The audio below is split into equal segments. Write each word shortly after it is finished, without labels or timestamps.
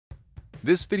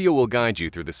This video will guide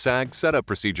you through the sag setup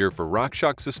procedure for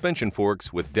RockShox suspension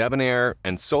forks with DebonAir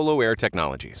and SoloAir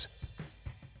technologies.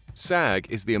 Sag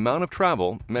is the amount of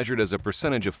travel, measured as a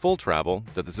percentage of full travel,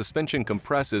 that the suspension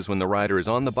compresses when the rider is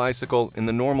on the bicycle in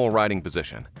the normal riding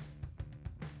position.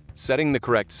 Setting the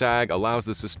correct sag allows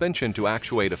the suspension to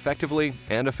actuate effectively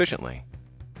and efficiently.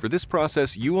 For this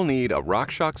process, you will need a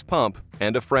RockShox pump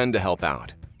and a friend to help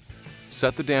out.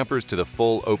 Set the dampers to the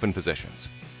full open positions.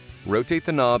 Rotate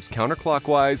the knobs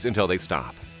counterclockwise until they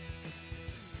stop.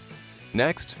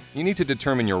 Next, you need to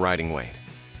determine your riding weight.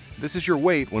 This is your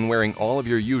weight when wearing all of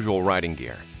your usual riding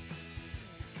gear.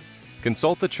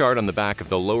 Consult the chart on the back of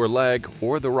the lower leg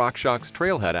or the RockShox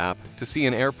Trailhead app to see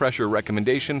an air pressure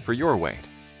recommendation for your weight.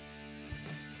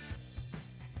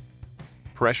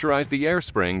 Pressurize the air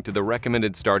spring to the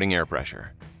recommended starting air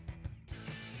pressure.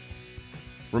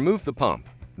 Remove the pump,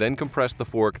 then compress the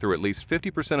fork through at least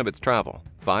 50% of its travel,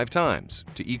 5 times,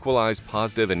 to equalize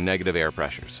positive and negative air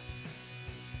pressures.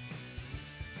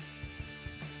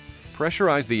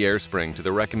 Pressurize the air spring to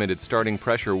the recommended starting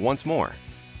pressure once more,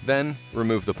 then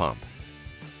remove the pump.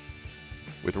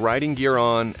 With riding gear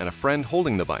on and a friend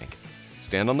holding the bike,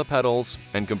 stand on the pedals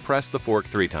and compress the fork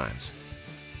 3 times.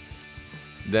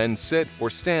 Then sit or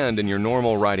stand in your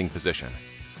normal riding position.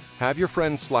 Have your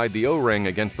friend slide the O-ring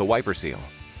against the wiper seal.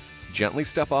 Gently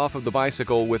step off of the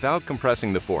bicycle without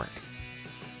compressing the fork.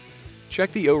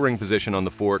 Check the O-ring position on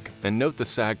the fork and note the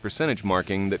sag percentage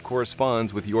marking that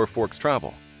corresponds with your fork's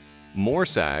travel. More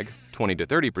sag, 20 to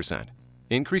 30%,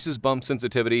 increases bump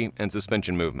sensitivity and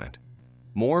suspension movement.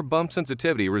 More bump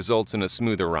sensitivity results in a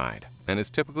smoother ride and is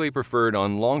typically preferred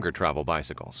on longer travel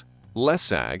bicycles. Less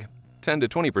sag, 10 to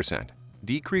 20%,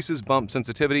 decreases bump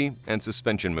sensitivity and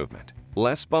suspension movement.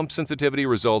 Less bump sensitivity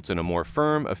results in a more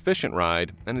firm, efficient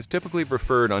ride and is typically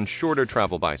preferred on shorter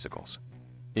travel bicycles.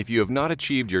 If you have not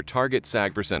achieved your target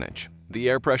sag percentage, the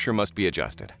air pressure must be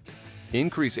adjusted.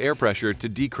 Increase air pressure to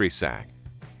decrease sag.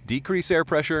 Decrease air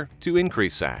pressure to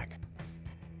increase sag.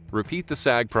 Repeat the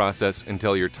sag process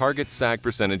until your target sag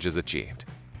percentage is achieved.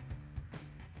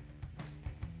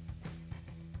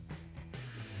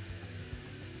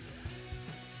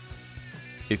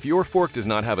 If your fork does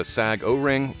not have a sag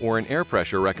O-ring or an air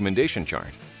pressure recommendation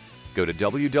chart, go to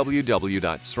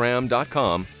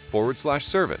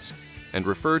www.sram.com/service and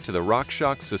refer to the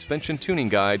RockShox Suspension Tuning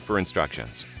Guide for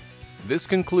instructions. This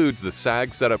concludes the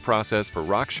sag setup process for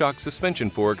RockShox suspension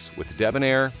forks with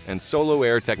DebonAir and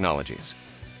SoloAir technologies.